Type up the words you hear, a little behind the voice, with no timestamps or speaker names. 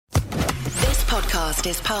podcast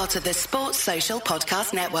is part of the Sports Social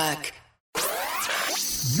Podcast Network.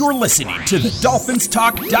 You're listening to the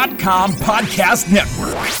DolphinsTalk.com podcast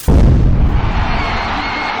network.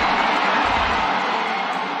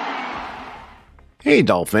 Hey,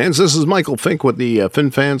 Dolphins, this is Michael Fink with the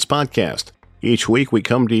FinFans Podcast. Each week we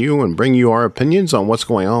come to you and bring you our opinions on what's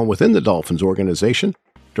going on within the Dolphins organization.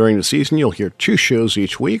 During the season, you'll hear 2 shows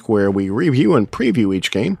each week where we review and preview each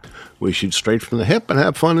game. We shoot straight from the hip and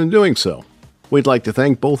have fun in doing so. We'd like to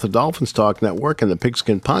thank both the Dolphins Talk Network and the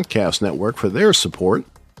Pigskin Podcast Network for their support.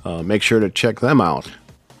 Make sure to check them out.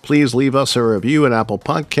 Please leave us a review at Apple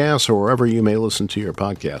Podcasts or wherever you may listen to your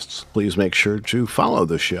podcasts. Please make sure to follow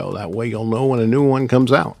the show. That way you'll know when a new one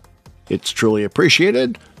comes out. It's truly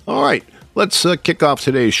appreciated. All right, let's kick off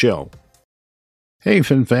today's show. Hey,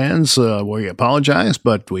 Fin fans, we apologize,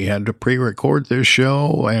 but we had to pre-record this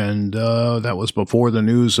show, and that was before the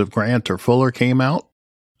news of Grant or Fuller came out.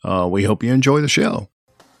 We hope you enjoy the show.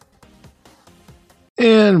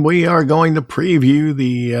 And we are going to preview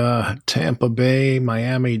the Tampa Bay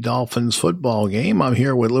Miami Dolphins football game. I'm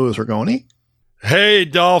here with Louis Rigoni. Hey,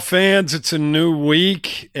 Dolphins, it's a new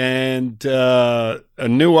week and a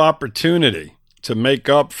new opportunity to make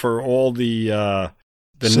up for all the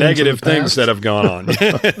negative things that have gone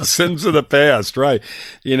on. Sins of the past, right.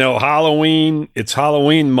 You know, it's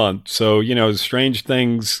Halloween month, so, strange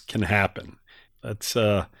things can happen.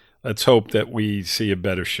 Let's hope that we see a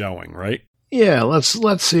better showing, right? Yeah,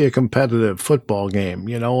 let's see a competitive football game.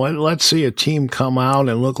 Let's see a team come out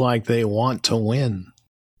and look like they want to win.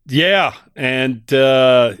 Yeah, and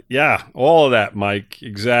all of that, Mike,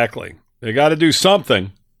 exactly. They got to do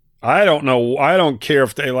something. I don't know. I don't care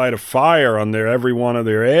if they light a fire on every one of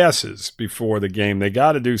their asses before the game. They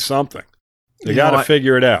got to do something. They got to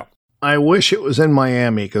figure it out. I wish it was in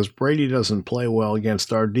Miami because Brady doesn't play well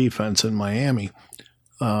against our defense in Miami.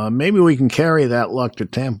 Maybe we can carry that luck to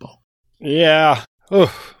Tampa. Yeah.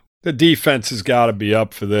 The defense has got to be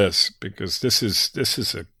up for this because this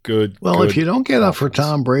is a good. Well, if you don't get up for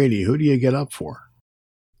Tom Brady, who do you get up for?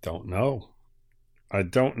 Don't know. I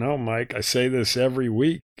don't know, Mike. I say this every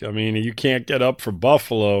week. I mean, you can't get up for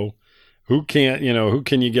Buffalo. Who can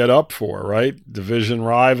you get up for, right? Division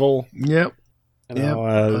rival. Yep.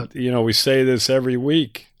 We say this every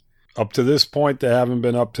week. Up to this point, they haven't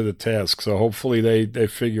been up to the task. So hopefully they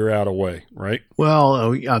figure out a way, right?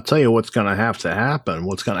 Well, I'll tell you what's going to have to happen.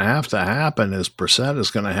 What's going to have to happen is Brissett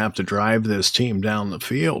is going to have to drive this team down the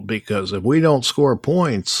field because if we don't score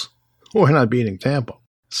points, we're not beating Tampa.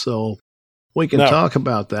 So we can talk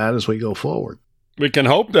about that as we go forward. We can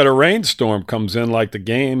hope that a rainstorm comes in like the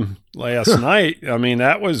game last night. I mean,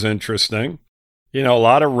 that was interesting. A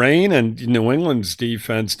lot of rain, and New England's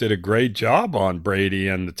defense did a great job on Brady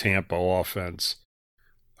and the Tampa offense.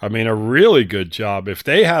 I mean, a really good job. If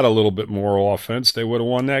they had a little bit more offense, they would have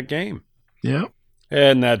won that game. Yeah.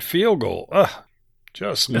 And that field goal,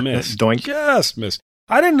 just missed. Doink. Just missed.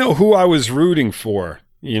 I didn't know who I was rooting for.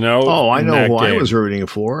 I know who I was rooting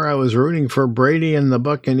for. I was rooting for Brady and the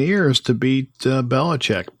Buccaneers to beat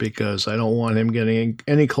Belichick because I don't want him getting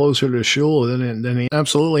any closer to Shula than he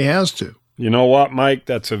absolutely has to. You know what, Mike?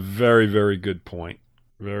 That's a very, very good point.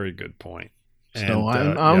 Very good point. So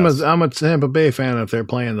I'm a Tampa Bay fan if they're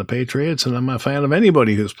playing the Patriots, and I'm a fan of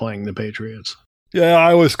anybody who's playing the Patriots. Yeah,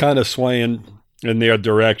 I was kind of swaying in their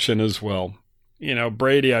direction as well.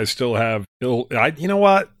 Brady, I still have. You know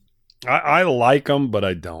what? I like him, but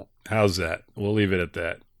I don't. How's that? We'll leave it at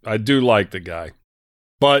that. I do like the guy,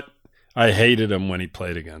 but I hated him when he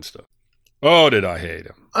played against us. Oh, did I hate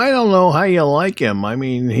him? I don't know how you like him. I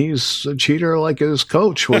mean, he's a cheater like his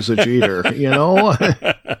coach was a cheater, I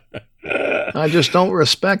just don't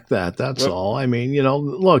respect that. That's all. I mean,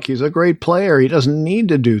 look, he's a great player. He doesn't need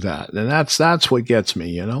to do that. And that's what gets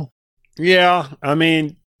me, Yeah. I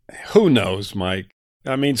mean, who knows, Mike?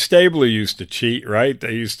 I mean, Stabler used to cheat, right?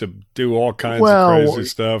 They used to do all kinds of crazy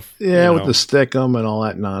stuff. Yeah, with the stick-em and all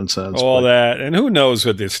that nonsense. That. And who knows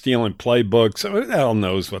what they're stealing playbooks. Who the hell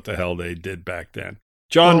knows what the hell they did back then?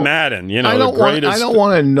 John Madden, the greatest. I don't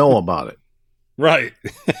want to know about it. Right.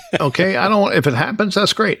 Okay? If it happens,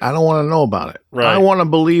 that's great. I don't want to know about it. Right. I want to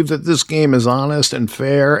believe that this game is honest and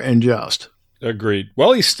fair and just. Agreed.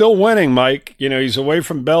 Well, he's still winning, Mike. He's away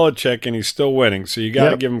from Belichick and he's still winning. So you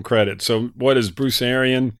got to give him credit. So what is Bruce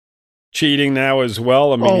Arian cheating now as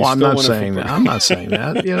well? I mean, I'm not saying that. I'm not saying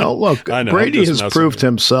that. Look, Brady has proved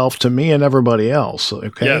himself to me and everybody else.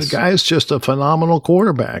 Okay. Yes. The guy's just a phenomenal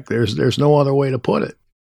quarterback. There's no other way to put it.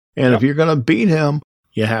 And if you're going to beat him,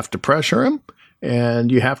 you have to pressure him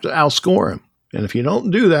and you have to outscore him. And if you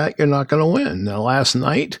don't do that, you're not going to win. Now, last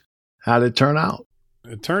night, how did it turn out?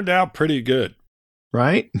 It turned out pretty good.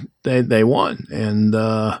 right? They won. And,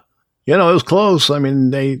 it was close. I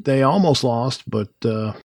mean, they almost lost, but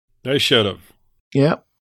they should have. Yeah.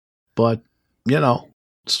 But,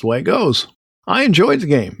 it's the way it goes. I enjoyed the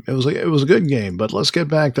game. It was a good game, but let's get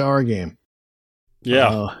back to our game.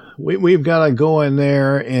 Yeah. We've got to go in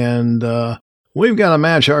there and we've got to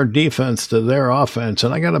match our defense to their offense.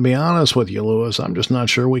 And I got to be honest with you, Lewis, I'm just not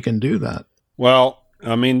sure we can do that. Well,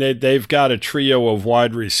 I mean, they've got a trio of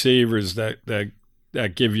wide receivers that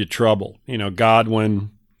give you trouble.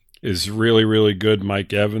 Godwin is really, really good.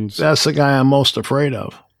 Mike Evans. That's the guy I'm most afraid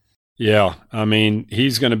of. Yeah, I mean,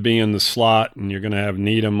 he's going to be in the slot, and you're going to have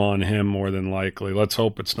Needham on him more than likely. Let's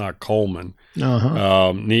hope it's not Coleman.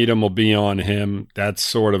 Needham will be on him. That's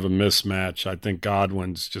sort of a mismatch. I think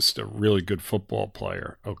Godwin's just a really good football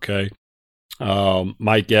player, okay?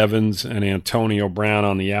 Mike Evans and Antonio Brown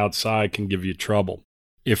on the outside can give you trouble.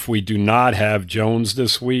 If we do not have Jones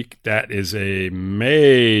this week, that is a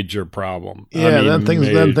major problem. Yeah, then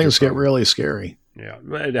things get really scary. Yeah.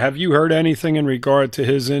 Have you heard anything in regard to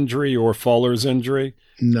his injury or Fuller's injury?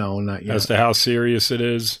 No, not yet. As to how serious it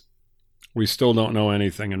is? We still don't know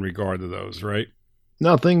anything in regard to those, right?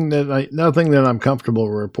 Nothing that I'm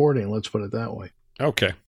comfortable reporting, let's put it that way.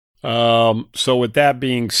 Okay. So with that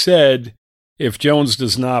being said, if Jones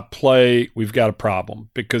does not play, we've got a problem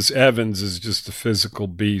because Evans is just a physical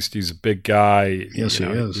beast. He's a big guy. Yes, he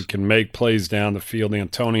is. He can make plays down the field.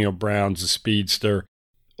 Antonio Brown's a speedster.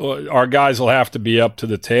 Our guys will have to be up to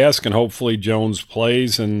the task, and hopefully Jones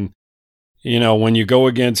plays. And, when you go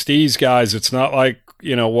against these guys, it's not like,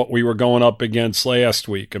 what we were going up against last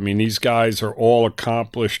week. I mean, these guys are all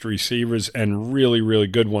accomplished receivers and really, really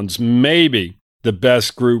good ones. Maybe the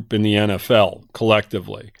best group in the NFL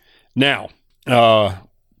collectively. Now,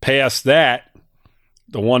 past that,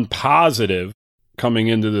 the one positive coming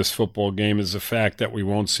into this football game is the fact that we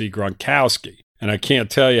won't see Gronkowski. And I can't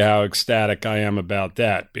tell you how ecstatic I am about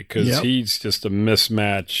that because he's just a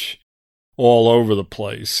mismatch all over the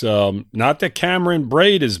place. Not that Cameron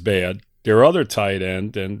Braid is bad. Their other tight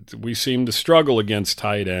end, and we seem to struggle against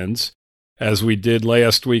tight ends, as we did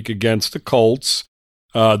last week against the Colts.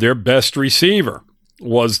 Their best receiver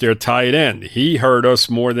was their tight end. He hurt us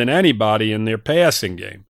more than anybody in their passing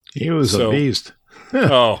game. He was a beast.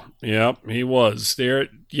 Oh, yeah, he was.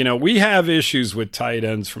 We have issues with tight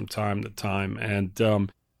ends from time to time,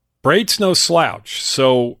 and Braid's no slouch.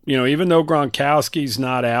 So, even though Gronkowski's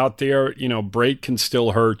not out there, Braid can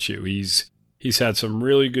still hurt you. He's had some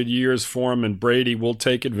really good years for him, and Brady will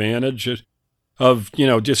take advantage of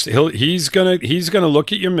he's gonna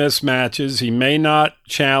look at your mismatches. He may not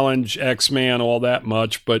challenge X-Man all that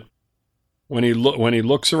much, but when he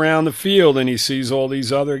looks around the field and he sees all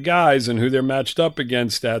these other guys and who they're matched up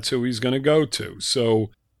against, that's who he's going to go to.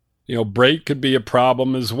 So, Brate could be a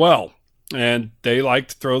problem as well. And they like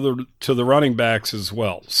to throw to the running backs as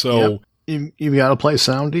well. So you've got to play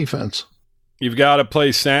sound defense. You've got to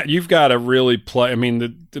play sound. You've got to really play. I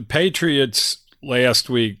mean, the Patriots last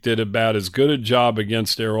week did about as good a job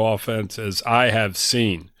against their offense as I have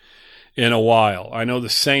seen in a while. I know the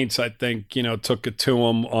Saints, I think, took it to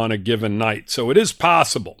them on a given night. So it is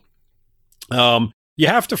possible. You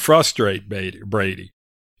have to frustrate Brady.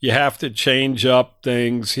 You have to change up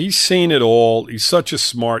things. He's seen it all. He's such a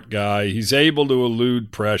smart guy. He's able to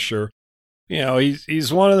elude pressure.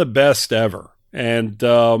 He's one of the best ever. And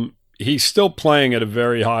he's still playing at a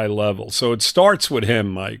very high level. So it starts with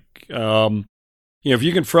him, Mike. If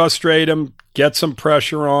you can frustrate him, get some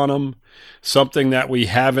pressure on him, something that we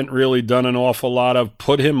haven't really done an awful lot of,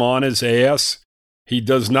 put him on his ass. He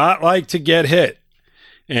does not like to get hit.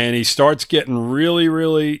 And he starts getting really,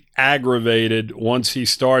 really aggravated once he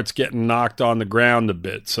starts getting knocked on the ground a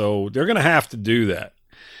bit. So they're going to have to do that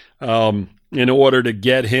in order to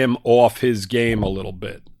get him off his game a little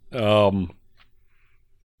bit.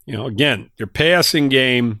 Again, their passing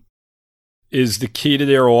game is the key to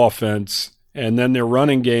their offense. And then their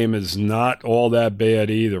running game is not all that bad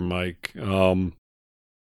either, Mike. Leonard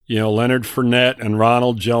Fournette and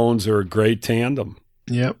Ronald Jones are a great tandem.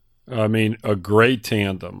 Yep. I mean, a great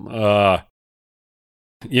tandem. They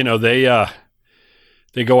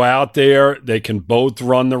go out there. They can both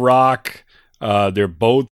run the rock. They're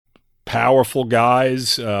both powerful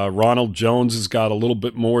guys. Ronald Jones has got a little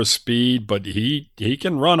bit more speed, but he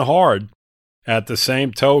can run hard at the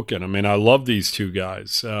same token. I mean, I love these two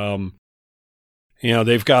guys.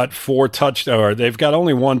 They've got 4 touchdowns, or they've got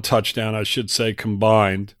only 1 touchdown, I should say,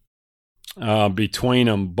 combined between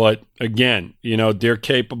them. But again, they're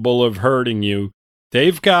capable of hurting you.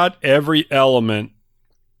 They've got every element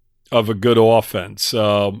of a good offense.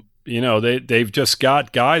 They've just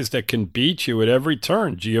got guys that can beat you at every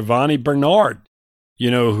turn. Giovanni Bernard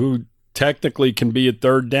who technically can be a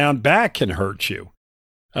third down back can hurt you.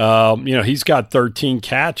 He's got 13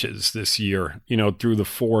 catches this year, through the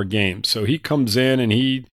 4 games. So he comes in and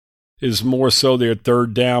he is more so their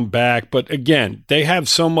third down back. But again, they have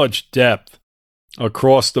so much depth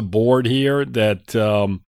across the board here that,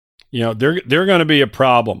 they're going to be a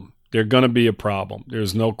problem. They're going to be a problem.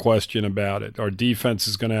 There's no question about it. Our defense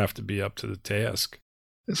is going to have to be up to the task.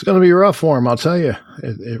 It's going to be rough for him, I'll tell you.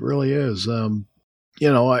 It really is.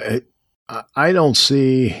 I don't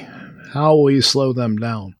see how we slow them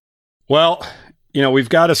down. Well, we've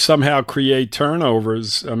got to somehow create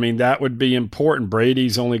turnovers. I mean, that would be important.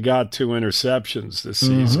 Brady's only got 2 interceptions this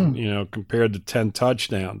season, compared to 10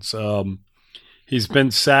 touchdowns. He's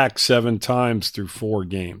been sacked 7 times through 4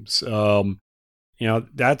 games.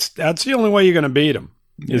 That's the only way you're going to beat him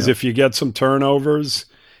is if you get some turnovers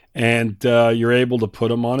and you're able to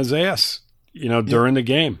put him on his ass, during the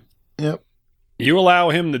game. Yep. You allow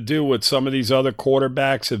him to do what some of these other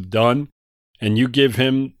quarterbacks have done, and you give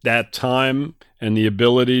him that time and the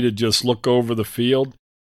ability to just look over the field,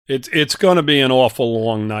 it's going to be an awful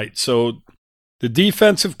long night. So the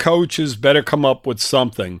defensive coaches better come up with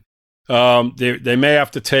something. They may have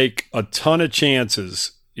to take a ton of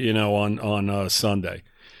chances, on Sunday.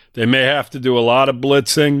 They may have to do a lot of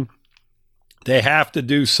blitzing. They have to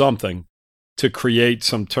do something to create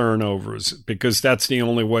some turnovers because that's the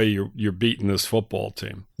only way you're beating this football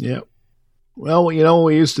team. Yep. Well,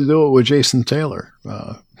 we used to do it with Jason Taylor.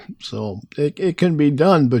 So it can be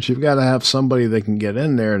done, but you've got to have somebody that can get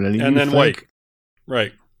in there. And then wait.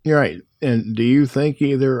 Right. You're right. And do you think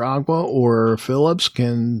either Agua or Phillips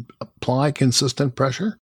can apply consistent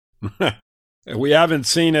pressure? We haven't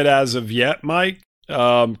seen it as of yet, Mike.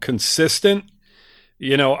 Consistent.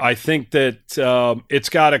 I think that it's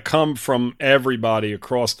got to come from everybody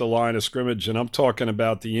across the line of scrimmage, and I'm talking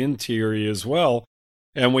about the interior as well,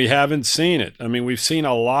 and we haven't seen it. I mean, we've seen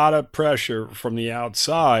a lot of pressure from the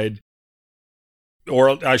outside,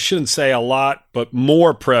 or I shouldn't say a lot, but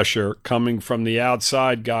more pressure coming from the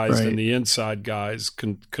outside guys than the inside guys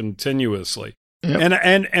continuously.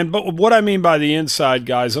 Yep. But what I mean by the inside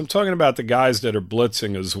guys, I'm talking about the guys that are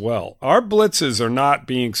blitzing as well. Our blitzes are not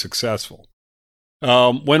being successful.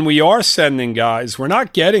 When we are sending guys, we're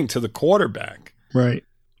not getting to the quarterback. Right.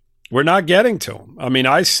 We're not getting to him. I mean,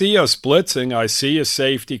 I see us blitzing. I see a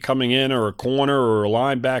safety coming in or a corner or a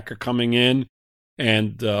linebacker coming in.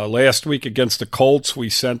 And last week against the Colts, we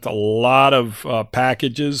sent a lot of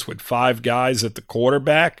packages with 5 guys at the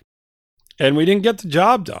quarterback, and we didn't get the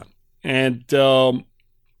job done. And,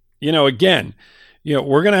 again,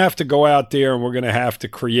 we're going to have to go out there and we're going to have to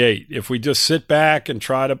create. If we just sit back and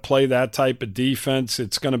try to play that type of defense,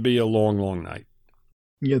 it's going to be a long, long night.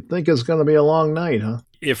 You think it's going to be a long night, huh?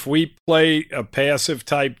 If we play a passive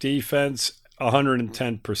type defense,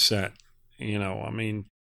 110%.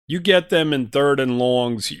 You get them in 3rd and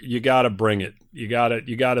longs, you got to bring it. You got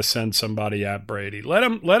to send somebody at Brady. Let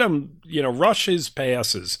him, rush his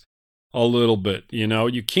passes a little bit.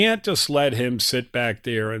 You can't just let him sit back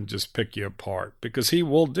there and just pick you apart because he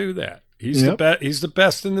will do that. He's the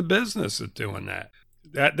best in the business at doing that.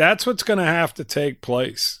 That's what's going to have to take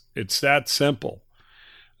place. It's that simple.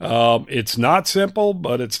 It's not simple,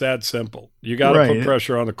 but it's that simple. You got to put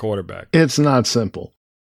pressure on the quarterback. It's not simple.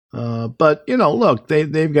 But look,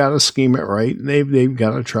 they've got to scheme it right. They've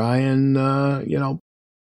got to try and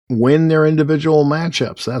win their individual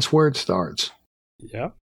matchups. That's where it starts. Yeah.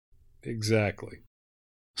 Exactly.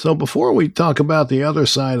 So before we talk about the other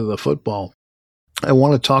side of the football, I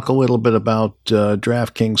want to talk a little bit about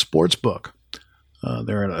DraftKings Sportsbook.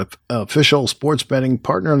 They're an official sports betting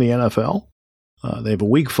partner in the NFL. They have a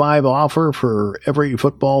Week 5 offer for every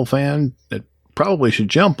football fan that probably should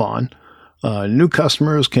jump on. New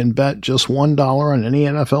customers can bet just $1 on any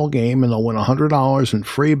NFL game, and they'll win $100 in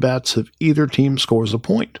free bets if either team scores a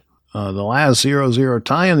point. The last 0-0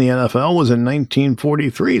 tie in the NFL was in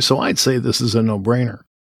 1943, so I'd say this is a no-brainer.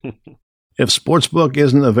 If Sportsbook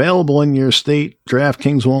isn't available in your state,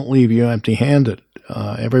 DraftKings won't leave you empty-handed.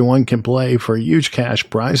 Everyone can play for huge cash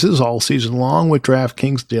prizes all season long with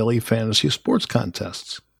DraftKings daily fantasy sports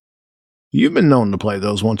contests. You've been known to play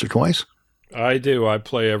those once or twice. I do. I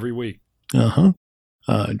play every week.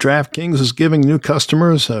 DraftKings is giving new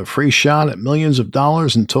customers a free shot at millions of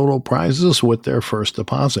dollars in total prizes with their first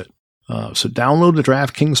deposit. So download the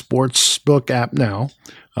DraftKings Sportsbook app now.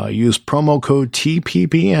 Use promo code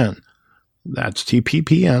TPPN. That's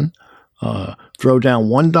TPPN. Throw down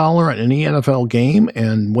 $1 on any NFL game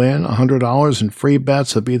and win $100 in free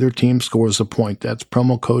bets if either team scores a point. That's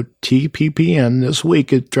promo code TPPN this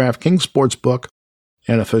week at DraftKings Sportsbook,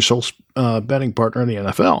 an official betting partner of the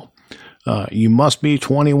NFL. You must be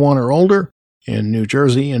 21 or older in New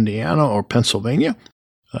Jersey, Indiana, or Pennsylvania.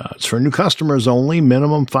 It's for new customers only.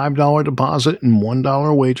 Minimum $5 deposit and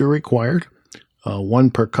 $1 wager required. One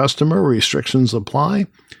per customer. Restrictions apply.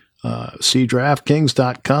 See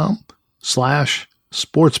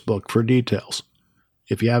DraftKings.com/sportsbook for details.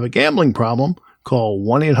 If you have a gambling problem, call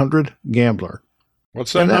 1-800-GAMBLER.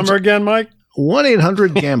 What's that number again, Mike?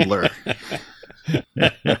 1-800-GAMBLER.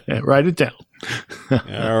 Write it down.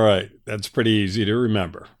 All right. That's pretty easy to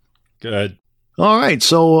remember. Good. All right.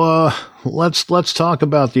 So let's talk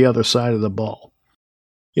about the other side of the ball.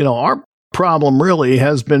 Our problem really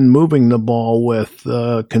has been moving the ball with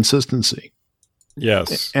consistency.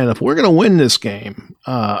 Yes. And if we're going to win this game,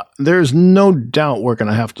 there's no doubt we're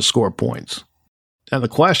going to have to score points. And the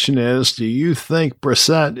question is, do you think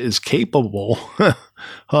Brissett is capable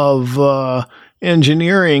of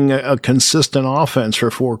engineering a consistent offense for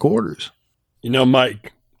 4 quarters?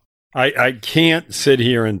 Mike, I can't sit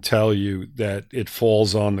here and tell you that it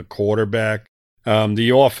falls on the quarterback.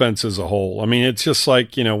 The offense as a whole. I mean, it's just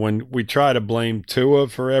like, when we try to blame Tua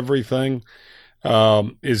for everything. Is he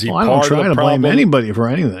part of the problem? I don't try to blame anybody for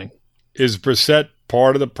anything. Is Brissett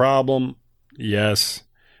part of the problem? Yes.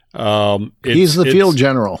 He's the field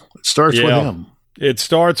general. It starts with him. It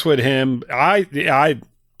starts with him. I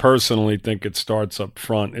personally think it starts up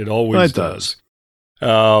front. It always does.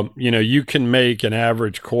 You can make an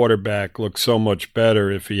average quarterback look so much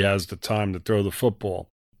better if he has the time to throw the football.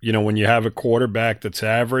 When you have a quarterback that's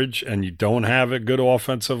average and you don't have a good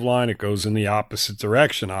offensive line, it goes in the opposite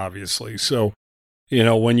direction, obviously. So,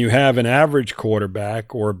 when you have an average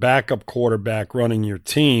quarterback or a backup quarterback running your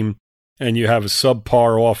team and you have a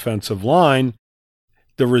subpar offensive line,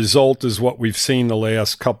 the result is what we've seen the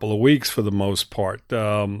last couple of weeks for the most part.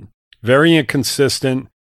 Very inconsistent.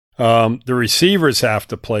 The receivers have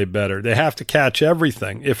to play better. They have to catch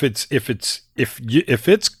everything. If it's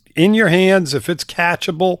in your hands, if it's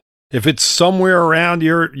catchable, if it's somewhere around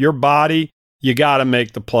your body, you got to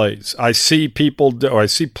make the plays. I see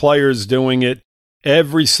players doing it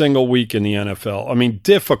every single week in the NFL. I mean,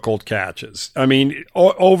 difficult catches. I mean,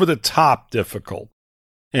 over the top difficult.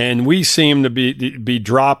 And we seem to be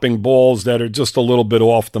dropping balls that are just a little bit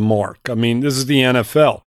off the mark. I mean, this is the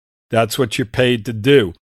NFL. That's what you're paid to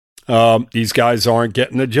do. These guys aren't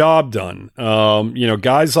getting the job done.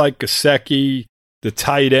 Guys like Gesicki, the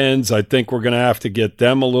tight ends, I think we're going to have to get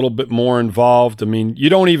them a little bit more involved. I mean,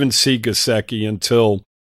 you don't even see Gesicki until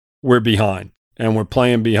we're behind and we're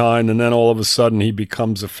playing behind, and then all of a sudden he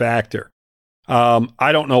becomes a factor.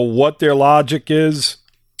 I don't know what their logic is.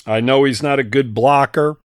 I know he's not a good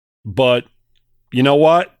blocker, but you know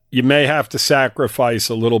what? You may have to sacrifice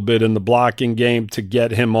a little bit in the blocking game to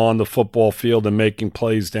get him on the football field and making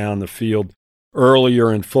plays down the field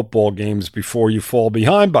earlier in football games before you fall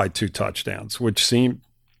behind by 2 touchdowns, which seem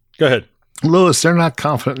 – go ahead. Lewis, they're not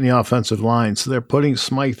confident in the offensive line, so they're putting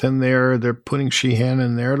Smythe in there. They're putting Sheehan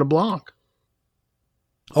in there to block.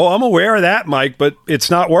 Oh, I'm aware of that, Mike, but it's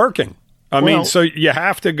not working. I mean, so you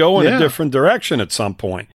have to go in a different direction at some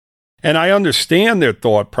point. And I understand their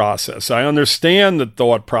thought process. I understand the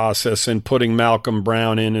thought process in putting Malcolm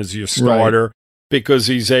Brown in as your starter because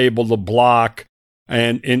he's able to block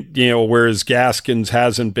and whereas Gaskins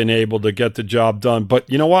hasn't been able to get the job done. But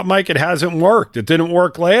you know what, Mike? It hasn't worked. It didn't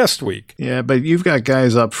work last week. Yeah, but you've got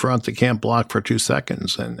guys up front that can't block for 2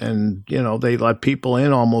 seconds and they let people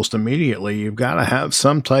in almost immediately. You've got to have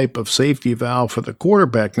some type of safety valve for the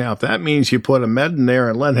quarterback. Now, if that means you put Ahmed in there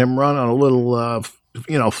and let him run on a little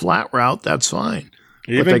flat route, that's fine.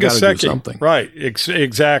 Even but they got to do Gesicki, something. Right,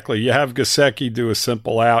 exactly. You have Gesicki do a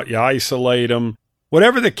simple out. You isolate him.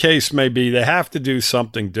 Whatever the case may be, they have to do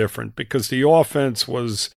something different because the offense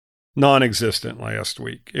was non-existent last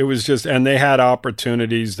week. It was just, and they had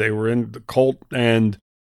opportunities. They were in the Colt end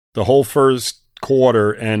the whole first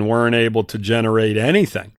quarter and weren't able to generate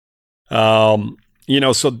anything. So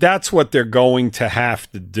that's what they're going to have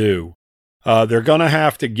to do. They're going to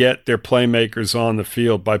have to get their playmakers on the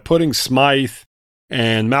field by putting Smythe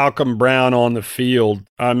and Malcolm Brown on the field.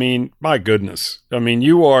 I mean, my goodness. I mean,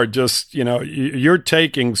 you are just, you're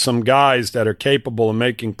taking some guys that are capable of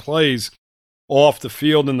making plays off the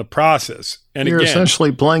field in the process. And you're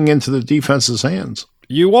essentially playing into the defense's hands.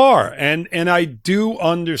 You are. And I do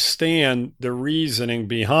understand the reasoning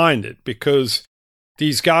behind it because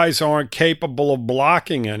these guys aren't capable of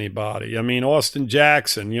blocking anybody. I mean, Austin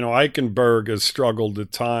Jackson, Eichenberg has struggled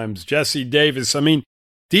at times. Jesse Davis. I mean,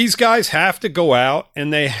 these guys have to go out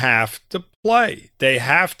and they have to play. They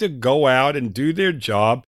have to go out and do their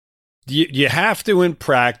job. You have to, in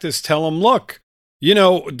practice, tell them, look,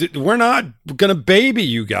 we're not going to baby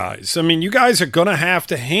you guys. I mean, you guys are going to have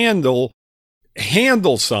to handle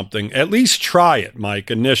handle something, at least try it, Mike,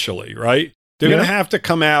 initially, right? They're going to have to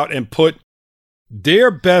come out and put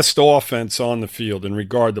their best offense on the field in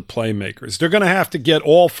regard to playmakers. They're going to have to get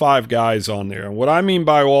all 5 guys on there. And what I mean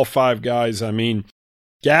by all 5 guys, I mean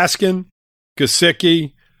Gaskin,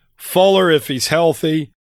 Gesicki, Fuller if he's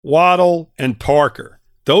healthy, Waddle, and Parker.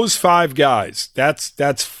 Those 5 guys,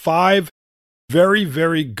 that's 5 very,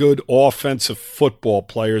 very good offensive football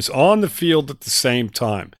players on the field at the same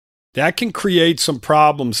time. That can create some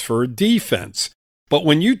problems for a defense. But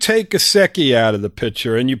when you take Gesicki out of the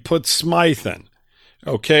picture and you put Smythe in,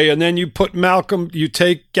 okay, and then you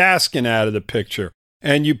take Gaskin out of the picture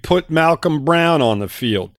and you put Malcolm Brown on the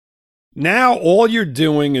field. Now all you're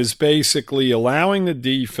doing is basically allowing the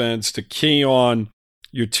defense to key on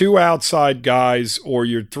your 2 outside guys or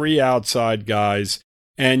your 3 outside guys,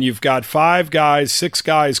 and you've got 5 guys, 6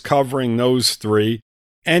 guys covering those 3.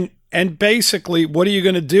 And basically, what are you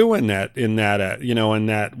going to do in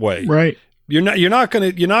that way? Right. You're not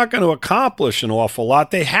going to accomplish an awful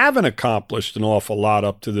lot. They haven't accomplished an awful lot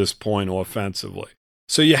up to this point offensively.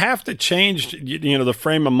 So you have to change, the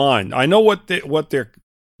frame of mind. I know what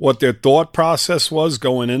their thought process was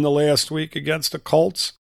going in the last week against the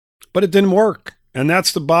Colts, but it didn't work, and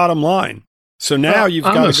that's the bottom line. So now you've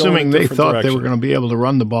got to go in a different direction. I'm assuming they thought they were going to be able to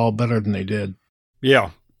run the ball better than they did.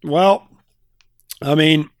 Yeah. Well, I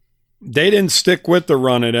mean, they didn't stick with the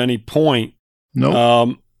run at any point.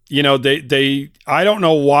 No. I don't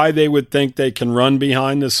know why they would think they can run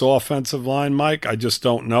behind this offensive line, Mike. I just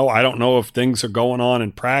don't know. I don't know if things are going on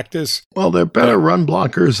in practice. Well, they're better run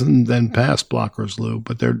blockers than pass blockers, Lou,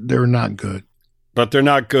 but they're not good. But they're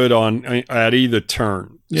not good at either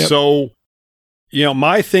turn. Yep. So,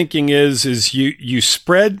 my thinking is you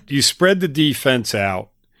spread the defense out.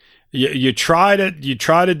 You try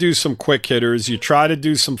to do some quick hitters. You try to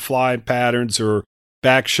do some fly patterns or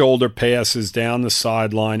back shoulder passes down the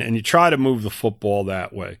sideline, and you try to move the football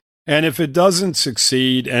that way. And if it doesn't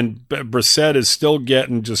succeed and Brissett is still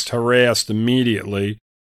getting just harassed immediately,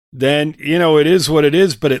 then, it is what it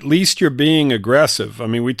is, but at least you're being aggressive. I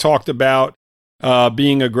mean, we talked about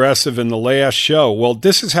being aggressive in the last show. Well,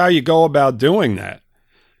 this is how you go about doing that.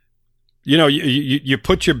 You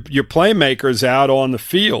put your playmakers out on the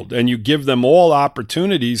field and you give them all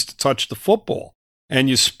opportunities to touch the football. And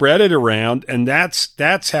you spread it around, and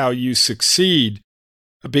that's how you succeed,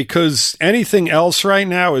 because anything else right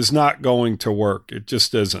now is not going to work. It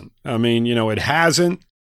just isn't. I mean, it hasn't.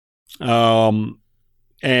 And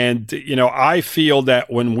I feel that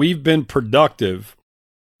when we've been productive,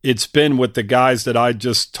 it's been with the guys that I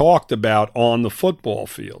just talked about on the football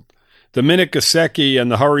field. The minute Gesicki and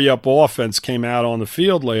the hurry-up offense came out on the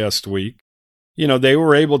field last week, they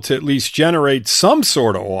were able to at least generate some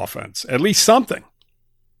sort of offense, at least something.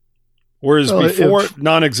 Whereas before,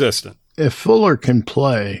 non-existent. If Fuller can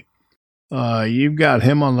play, you've got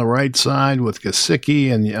him on the right side with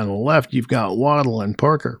Gesicki, and on the left, you've got Waddle and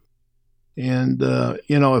Parker. And,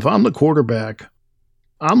 if I'm the quarterback,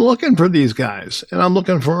 I'm looking for these guys, and I'm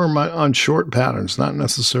looking for them on short patterns, not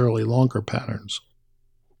necessarily longer patterns.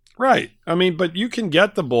 Right. I mean, but you can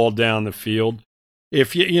get the ball down the field.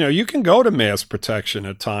 If you can go to mass protection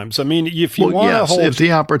at times. I mean, if you want to hold, if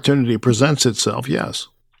the opportunity presents itself, yes.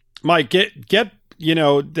 Mike, they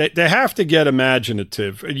have to get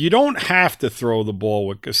imaginative. You don't have to throw the ball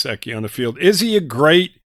with Gesicki on the field. Is he a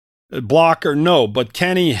great blocker? No, but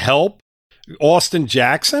can he help Austin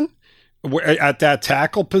Jackson at that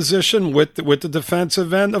tackle position with the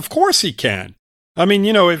defensive end? Of course he can. I mean,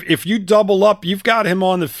 if you double up, you've got him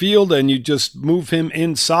on the field and you just move him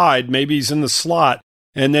inside. Maybe he's in the slot,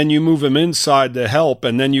 and then you move him inside to help,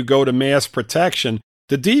 and then you go to mass protection.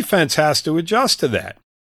 The defense has to adjust to that.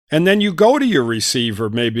 And then you go to your receiver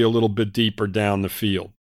maybe a little bit deeper down the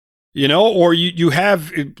field, or you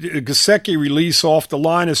have Gesicki release off the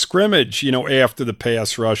line of scrimmage, after the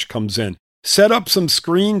pass rush comes in. Set up some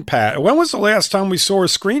screen pass. When was the last time we saw a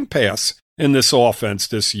screen pass in this offense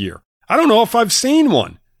this year? I don't know if I've seen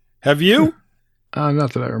one. Have you?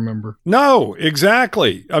 Not that I remember. No,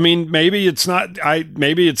 exactly. I mean, maybe it's not.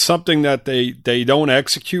 Maybe it's something that they don't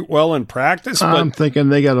execute well in practice. I'm thinking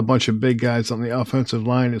they got a bunch of big guys on the offensive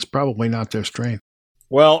line. It's probably not their strength.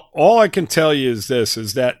 Well, all I can tell you is this: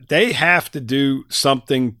 is that they have to do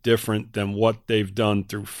something different than what they've done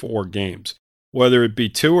through 4 games. Whether it be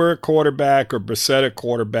Tua at quarterback or Brissett at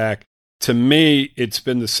quarterback, to me, it's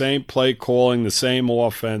been the same play calling, the same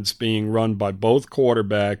offense being run by both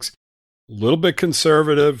quarterbacks. A little bit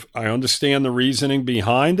conservative. I understand the reasoning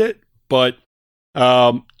behind it, but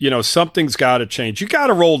Something's got to change. You got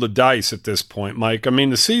to roll the dice at this point, Mike. I mean,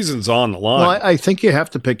 the season's on the line. Well, I think you have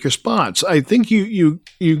to pick your spots. I think you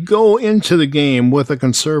go into the game with a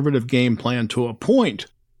conservative game plan to a point,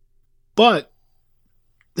 but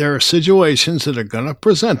there are situations that are going to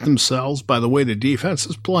present themselves by the way the defense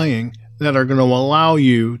is playing that are going to allow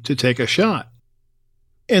you to take a shot.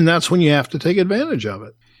 And that's when you have to take advantage of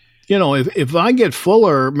it. If I get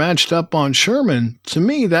Fuller matched up on Sherman, to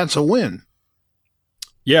me, that's a win.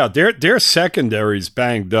 Yeah, their secondary's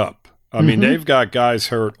banged up. I mean, they've got guys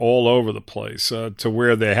hurt all over the place to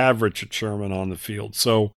where they have Richard Sherman on the field.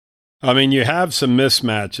 So, I mean, you have some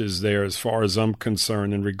mismatches there as far as I'm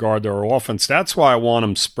concerned in regard to our offense. That's why I want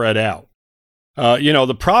them spread out.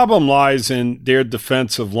 The problem lies in their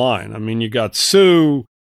defensive line. I mean, you got Sue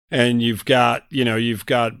and you've got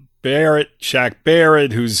Barrett, Shaq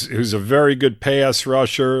Barrett, who's a very good pass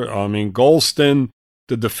rusher. I mean, Golston,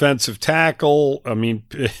 the defensive tackle. I mean,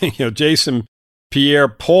 Jason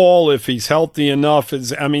Pierre-Paul, if he's healthy enough,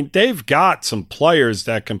 they've got some players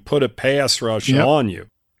that can put a pass rush on you.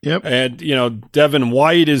 Yep. And, Devin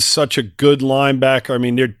White is such a good linebacker. I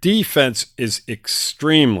mean, their defense is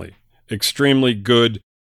extremely, extremely good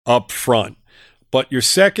up front. But their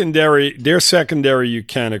secondary, you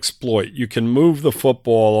can exploit. You can move the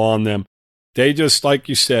football on them. They just, like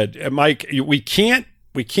you said, Mike, we can't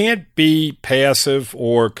be passive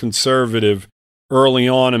or conservative early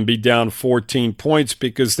on and be down 14 points,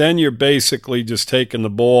 because then you're basically just taking the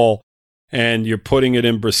ball and you're putting it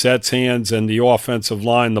in Brissett's hands and the offensive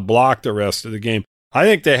line to block the rest of the game. I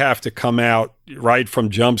think they have to come out right from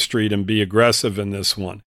Jump Street and be aggressive in this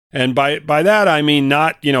one. And by that, I mean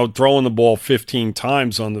not, throwing the ball 15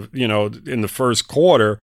 times on the, in the first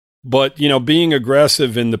quarter, but, being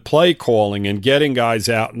aggressive in the play calling and getting guys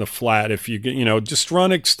out in the flat. If you just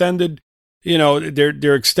run extended,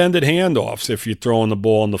 they're extended handoffs. If you're throwing the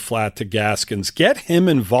ball in the flat to Gaskins, get him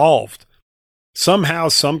involved somehow,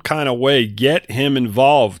 some kind of way, get him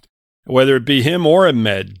involved, whether it be him or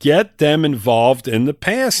Ahmed, get them involved in the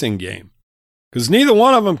passing game, because neither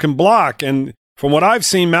one of them can block. And from what I've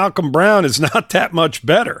seen, Malcolm Brown is not that much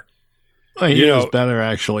better. Well, he is better,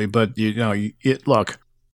 actually. But, look,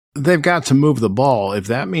 they've got to move the ball. If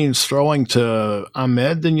that means throwing to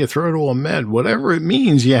Ahmed, then you throw to Ahmed. Whatever it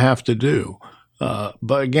means, you have to do.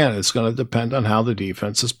 But, again, it's going to depend on how the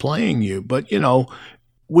defense is playing you. But,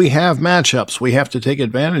 we have matchups. We have to take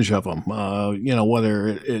advantage of them.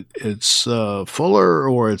 Whether it's Fuller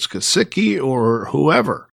or it's Gesicki or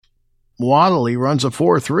whoever. Waddle, he runs a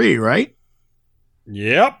 4.3, right?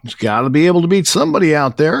 Yep. He's got to be able to beat somebody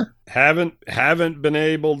out there. Haven't been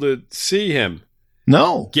able to see him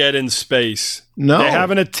get in space. No. They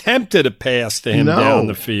haven't attempted a pass to him down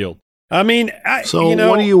the field. I mean, what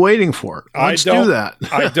are you waiting for? Let's do that.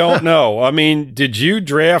 I don't know. I mean, did you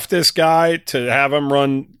draft this guy to have him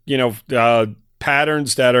run,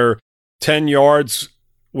 patterns that are 10 yards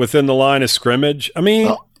within the line of scrimmage? I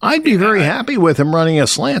mean, I'd be very happy with him running a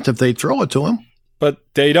slant if they throw it to him. But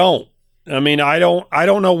they don't. I mean, I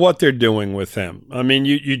don't know what they're doing with him. I mean,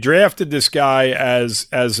 you drafted this guy as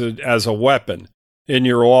a weapon in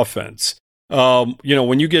your offense.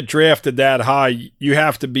 When you get drafted that high, you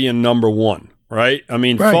have to be in number one, right? I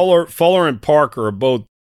mean, right. Fuller and Parker are both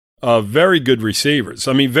very good receivers.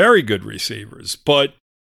 I mean, very good receivers. But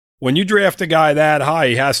when you draft a guy that high,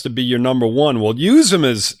 he has to be your number one. Well, use him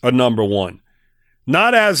as a number one.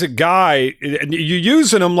 Not as a guy, you're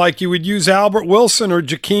using him like you would use Albert Wilson or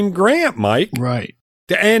Jakeem Grant, Mike. Right.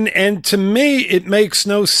 And to me, it makes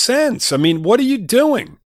no sense. I mean, what are you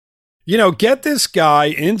doing? Get this guy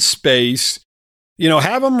in space,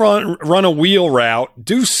 have him run a wheel route,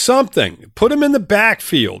 do something, put him in the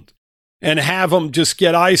backfield and have him just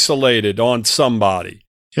get isolated on somebody.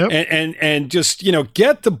 Yep. And just,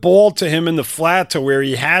 get the ball to him in the flat to where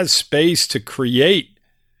he has space to create.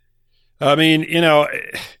 I mean,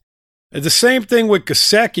 the same thing with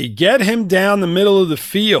Gesicki. Get him down the middle of the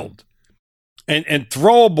field and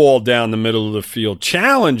throw a ball down the middle of the field.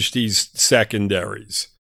 Challenge these secondaries.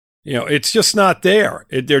 It's just not there.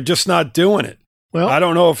 They're just not doing it. Well, I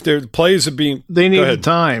don't know if their plays are being. They need the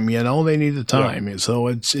time, They need the time. Yeah. So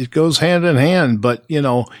it goes hand in hand. But,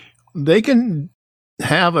 they can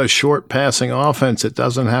have a short passing offense. It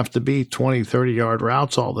doesn't have to be 20, 30-yard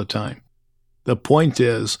routes all the time. The point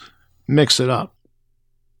is, mix it up.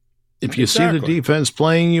 If you see the defense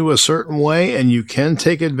playing you a certain way and you can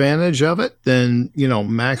take advantage of it, then,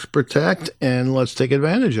 max protect and let's take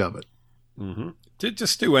advantage of it. Mm-hmm. To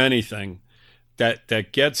just do anything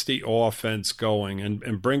that gets the offense going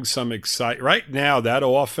and brings some excitement. Right now, that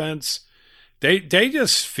offense They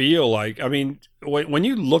just feel like, I mean, when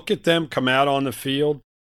you look at them come out on the field,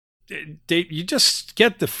 you just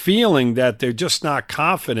get the feeling that they're just not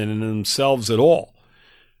confident in themselves at all.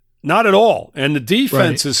 Not at all. And the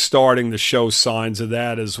defense is starting to show signs of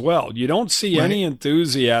that as well. You don't see any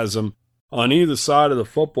enthusiasm on either side of the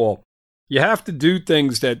football. You have to do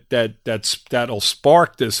things that'll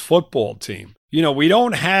spark this football team. You know, we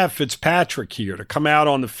don't have Fitzpatrick here to come out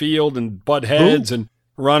on the field and butt heads and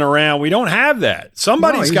run around. We don't have that.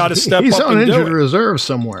 Somebody's got to step up and do it. He's on injured reserve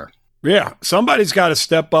somewhere. Yeah, somebody's got to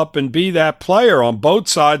step up and be that player on both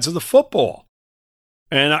sides of the football.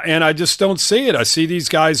 And I just don't see it. I see these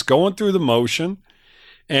guys going through the motion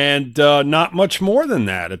and not much more than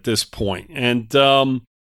that at this point. And,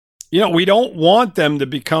 we don't want them to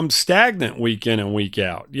become stagnant week in and week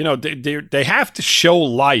out. You know, they have to show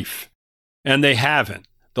life, and they haven't.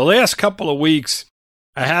 The last couple of weeks,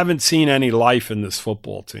 I haven't seen any life in this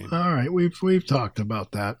football team. All right, we've talked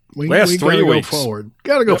about that. We 3 weeks. Go forward.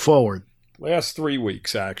 Got to go forward. Last 3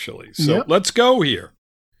 weeks, actually. So let's go here.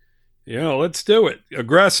 Let's do it.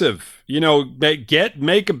 Aggressive.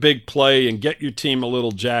 Make a big play and get your team a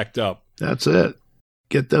little jacked up. That's it.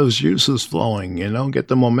 Get those juices flowing, get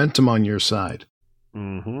the momentum on your side.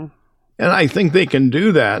 Mm-hmm. And I think they can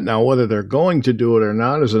do that. Now, whether they're going to do it or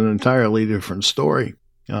not is an entirely different story.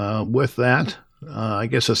 With that, I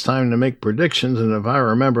guess it's time to make predictions. And if I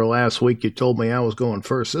remember last week, you told me I was going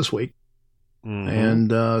first this week. Mm-hmm.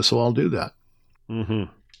 And so I'll do that.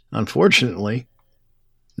 Mm-hmm. Unfortunately,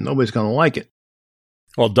 nobody's going to like it.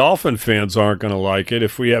 Well, Dolphin fans aren't going to like it.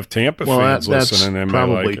 If we have Tampa fans listening, they might like it.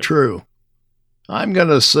 That's probably true. I'm going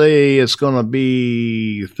to say it's going to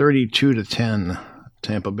be 32-10,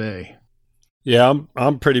 Tampa Bay. Yeah,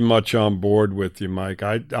 I'm pretty much on board with you, Mike.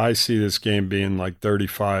 I see this game being like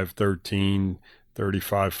 35-13,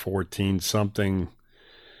 35-14,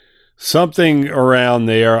 something around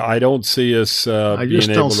there. I don't see us I just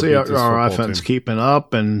don't see our offense keeping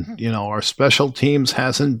up, and our special teams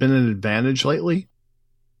hasn't been an advantage lately.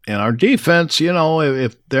 And our defense,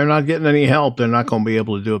 if they're not getting any help, they're not going to be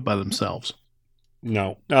able to do it by themselves.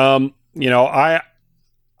 No. I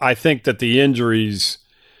think that the injuries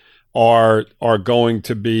are going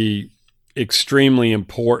to be extremely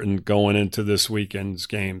important going into this weekend's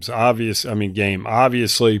game.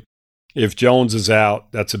 Obviously, if Jones is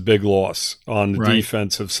out, that's a big loss on the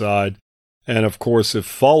defensive side. And of course, if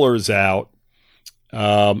Fuller's out,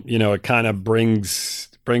 it kind of brings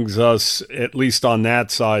us, at least on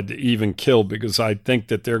that side, to even kill, because I think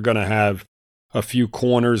that they're going to have a few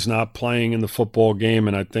corners not playing in the football game.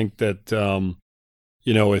 And I think that,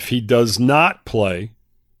 if he does not play,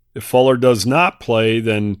 if Fuller does not play,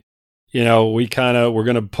 then, we're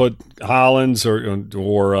going to put Hollins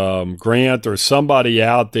or Grant or somebody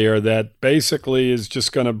out there that basically is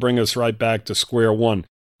just going to bring us right back to square one.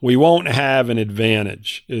 We won't have an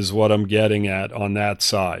advantage is what I'm getting at on that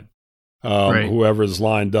side. Whoever's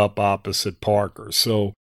lined up opposite Parker.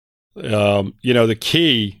 So, the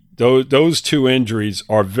key, those two injuries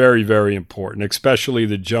are very, very important, especially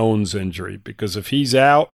the Jones injury, because if he's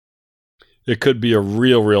out, it could be a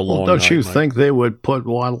real long night. Don't you think they would put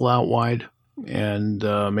Waddle out wide and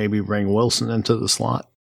maybe bring Wilson into the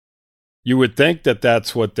slot? You would think that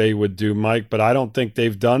that's what they would do, Mike, but I don't think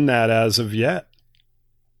they've done that as of yet.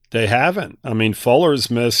 They haven't. I mean,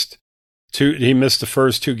 Fuller's missed he missed the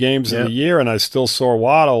first 2 games of the year, and I still saw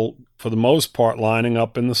Waddle, for the most part, lining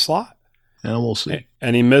up in the slot. And we'll see.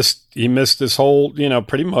 And he missed this whole,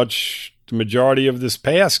 pretty much the majority of this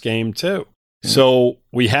past game too. Yeah. So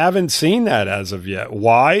we haven't seen that as of yet.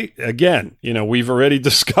 Why? Again, we've already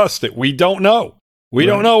discussed it. We don't know. We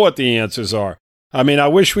don't know what the answers are. I mean, I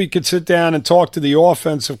wish we could sit down and talk to the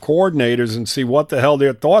offensive coordinators and see what the hell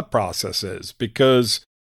their thought process is, because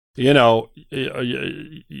your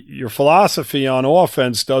philosophy on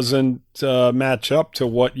offense doesn't match up to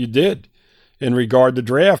what you did in regard to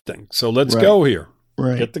drafting. So let's go here.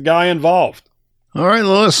 Right. Get the guy involved. All right,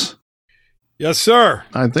 Lewis. Yes, sir.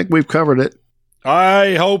 I think we've covered it.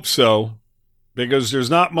 I hope so, because there's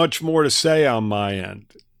not much more to say on my end.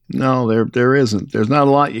 No, there isn't. There's not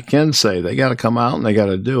a lot you can say. They got to come out and they got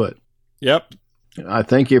to do it. Yep. I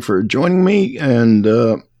thank you for joining me, and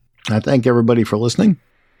I thank everybody for listening.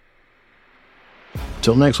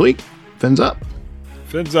 Till next week, fins up.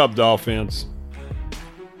 Fins up, Dolphins.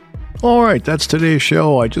 All right, that's today's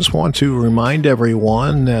show. I just want to remind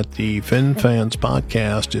everyone that the Fin Fans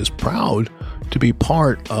podcast is proud to be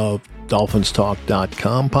part of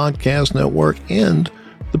DolphinsTalk.com podcast network and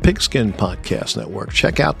the Pigskin Podcast Network.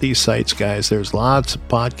 Check out these sites, guys. There's lots of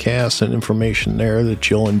podcasts and information there that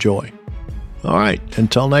you'll enjoy. All right,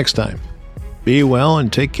 until next time, be well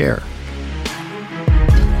and take care.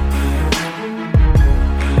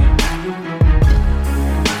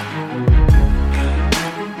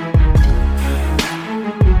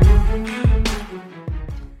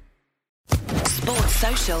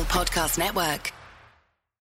 Social Podcast Network.